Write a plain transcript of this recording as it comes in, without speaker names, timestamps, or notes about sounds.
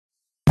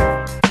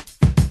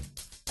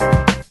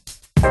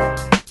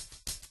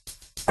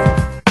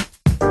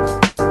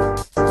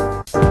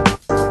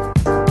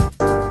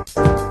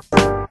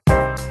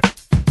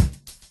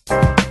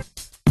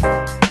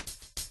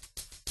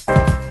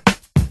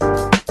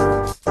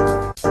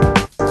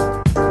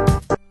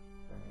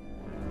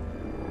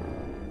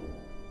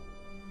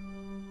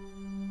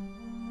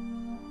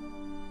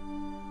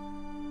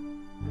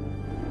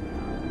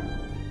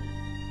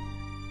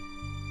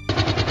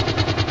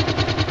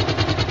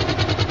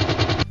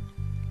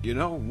You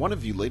know, one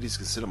of you ladies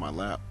can sit on my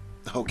lap.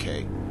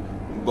 Okay,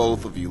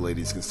 both of you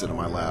ladies can sit on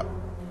my lap.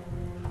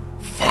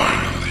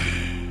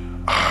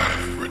 Finally,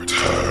 I've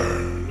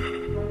returned.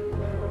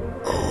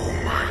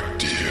 Oh, my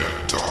dear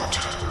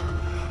daughter,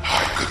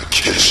 I could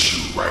kiss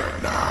you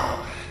right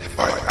now if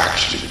I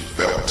actually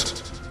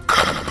felt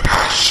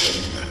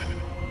compassion.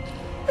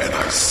 And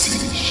I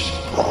see she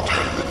brought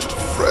her little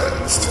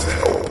friends to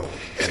help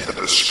in the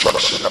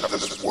destruction of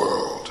this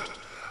world.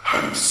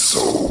 I'm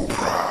so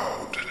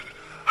proud.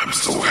 I'm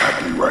so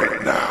happy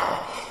right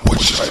now. What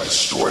should I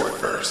destroy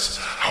first?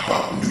 How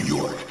about New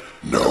York?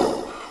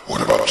 No.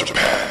 What about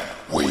Japan?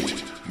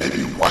 Wait,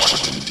 maybe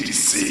Washington,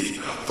 D.C.,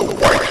 the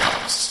White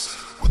House,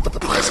 with the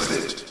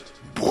president.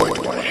 Boy,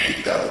 do I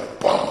hate that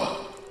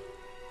Obama.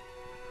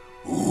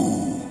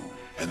 Ooh,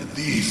 and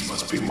these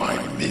must be my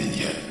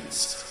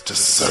minions to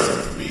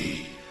serve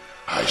me.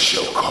 I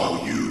shall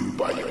call you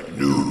by your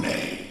new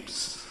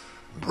names.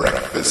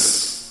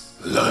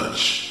 Breakfast,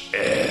 lunch,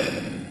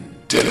 and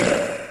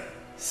dinner.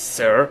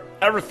 Sir,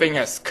 everything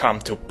has come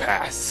to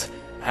pass.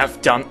 I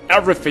have done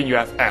everything you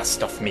have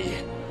asked of me.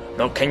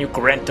 Now can you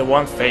grant the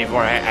one favor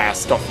I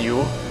asked of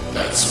you?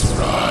 That's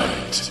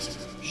right.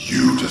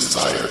 You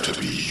desire to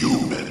be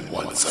human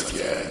once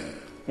again.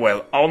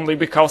 Well, only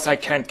because I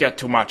can't get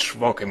too much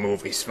walking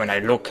movies when I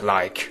look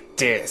like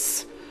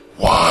this.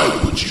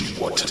 Why would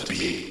you want to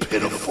be a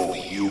pitiful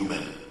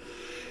human?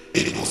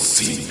 It will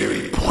seem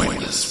very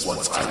pointless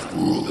once I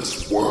rule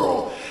this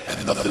world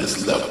and nothing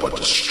is left but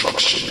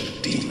destruction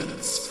and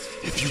demons.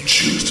 If you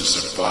choose to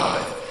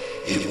survive,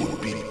 it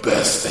would be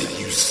best that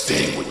you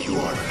stay where you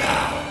are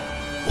now.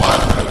 Why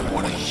would I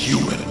want a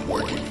human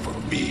working for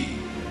me?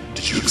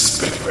 Did you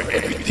expect for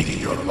everything in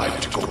your life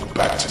to go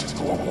back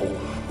to normal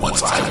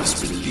once I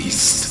was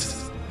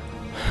released?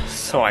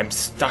 So I'm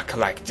stuck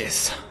like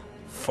this.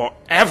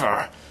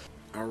 Forever.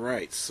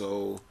 Alright,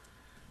 so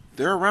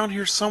they're around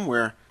here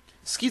somewhere.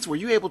 Skeets, were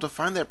you able to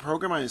find that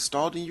program I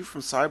installed in you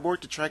from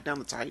Cyborg to track down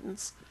the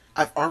Titans?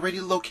 I've already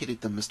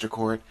located them, Mr.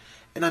 Cord,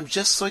 and I'm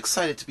just so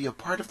excited to be a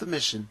part of the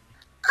mission.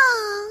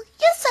 Oh,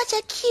 you're such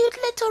a cute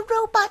little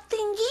robot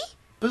thingy.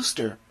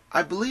 Booster,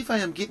 I believe I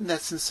am getting that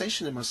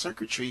sensation in my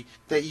circuitry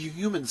that you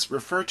humans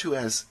refer to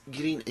as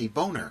getting a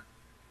boner.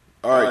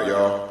 Alright,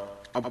 y'all.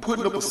 I'm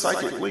putting up a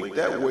psychic link,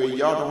 that way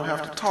y'all don't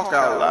have to talk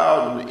out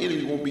loud and the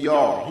enemy won't be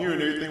all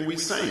hearing everything we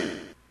saying.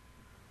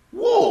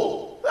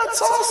 Whoa,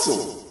 that's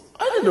awesome!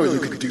 I didn't know you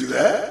could do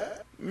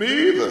that. Me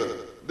either.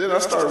 Then I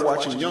started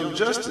watching Young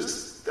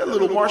Justice. That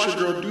little Martian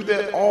girl do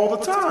that all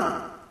the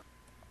time.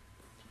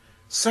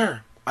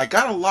 Sir, I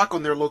got a lock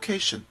on their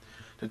location.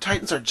 The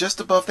Titans are just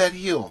above that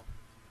hill.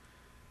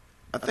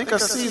 I think I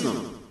see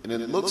them, and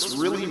it looks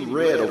really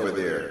red over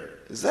there.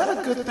 Is that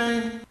a good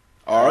thing?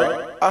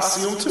 Alright, I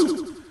see them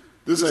too.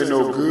 This ain't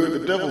no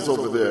good. The devil's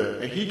over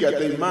there, and he got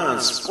their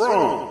minds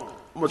sprung.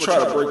 I'm gonna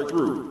try to break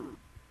through.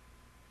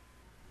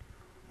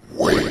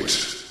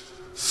 Wait.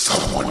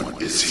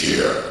 Someone is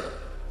here.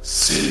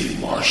 Silly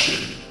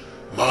Martian.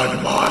 My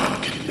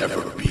mind can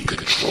never be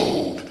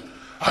controlled.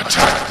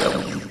 Attack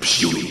them, you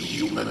puny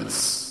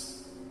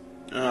humans.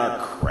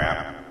 Ah,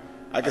 crap.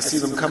 I can see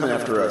them coming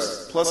after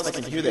us. Plus, I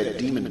can hear that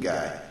demon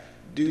guy.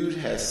 Dude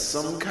has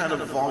some kind of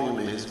volume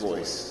in his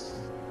voice.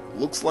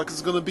 Looks like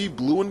it's gonna be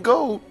blue and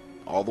gold.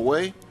 All the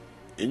way.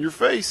 In your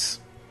face.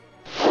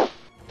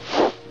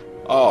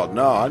 Oh,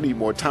 no, I need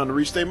more time to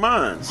reach their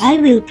minds. I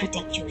will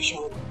protect you,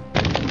 Sean.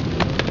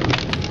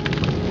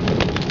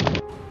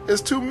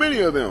 There's too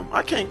many of them.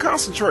 I can't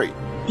concentrate.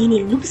 Then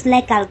it looks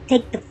like I'll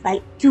take the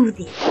fight to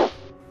them.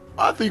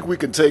 I think we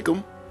can take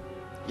them.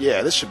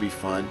 Yeah, this should be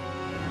fun.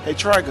 Hey,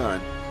 Trigon,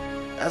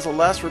 as a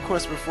last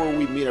request before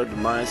we meet our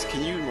demise,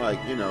 can you,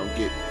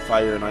 get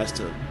Fire and Ice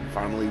to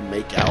finally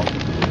make out?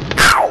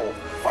 Ow!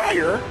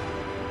 Fire?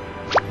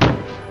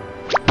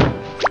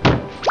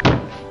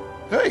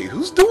 Hey,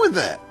 who's doing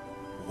that?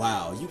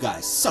 Wow, you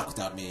guys suck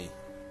without me.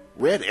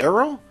 Red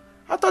Arrow?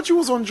 I thought you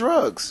was on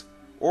drugs.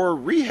 Or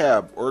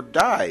rehab, or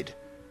died.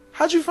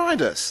 How'd you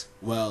find us?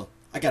 Well,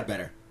 I got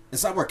better.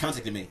 And Cyborg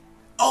contacted me.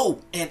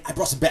 Oh, and I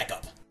brought some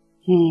backup.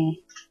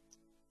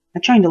 I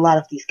trained a lot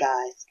of these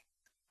guys.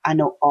 I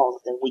know all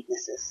of their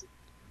weaknesses.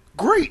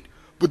 Great,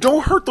 but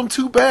don't hurt them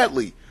too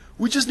badly.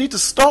 We just need to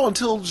stall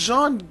until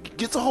Jean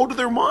gets a hold of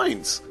their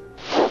minds.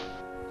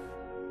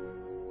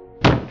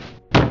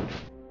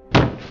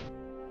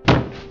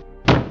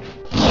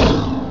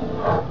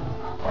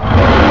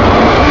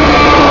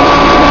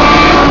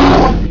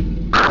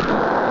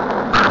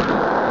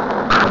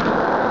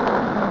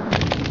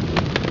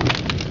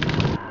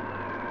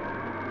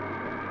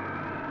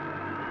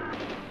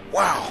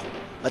 Wow,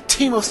 a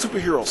team of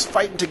superheroes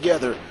fighting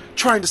together,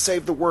 trying to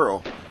save the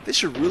world. They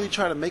should really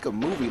try to make a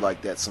movie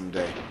like that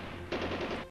someday.